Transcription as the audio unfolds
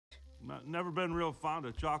Never been real fond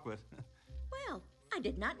of chocolate. Well, I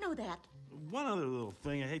did not know that. One other little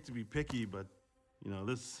thing, I hate to be picky, but, you know,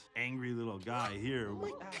 this angry little guy here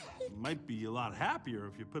might be a lot happier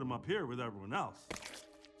if you put him up here with everyone else.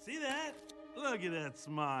 See that? Look at that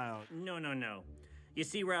smile. No. You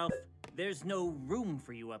see, Ralph, there's no room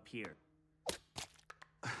for you up here.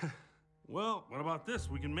 Well, what about this?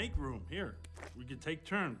 We can make room. Here, we can take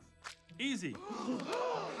turns. Easy.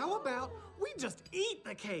 How about we just eat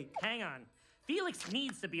the cake? Hang on. Felix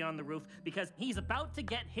needs to be on the roof because he's about to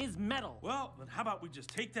get his medal. Well, then how about we just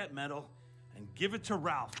take that medal and give it to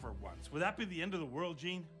Ralph for once? Would that be the end of the world,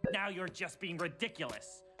 Gene? Now you're just being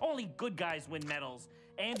ridiculous. Only good guys win medals.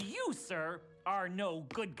 And you, sir, are no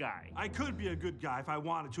good guy. I could be a good guy if I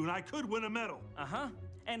wanted to, and I could win a medal. Uh-huh.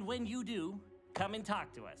 And when you do, come and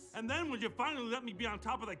talk to us. And then would you finally let me be on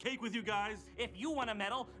top of the cake with you guys? If you won a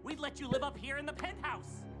medal, we'd let you live up here in the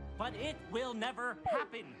penthouse. But it will never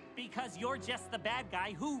happen because you're just the bad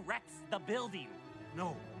guy who wrecks the building.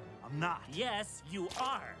 No, I'm not. Yes, you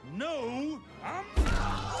are. No, I'm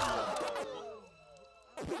not.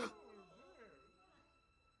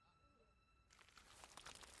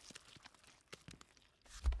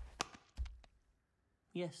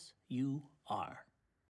 Yes, you are.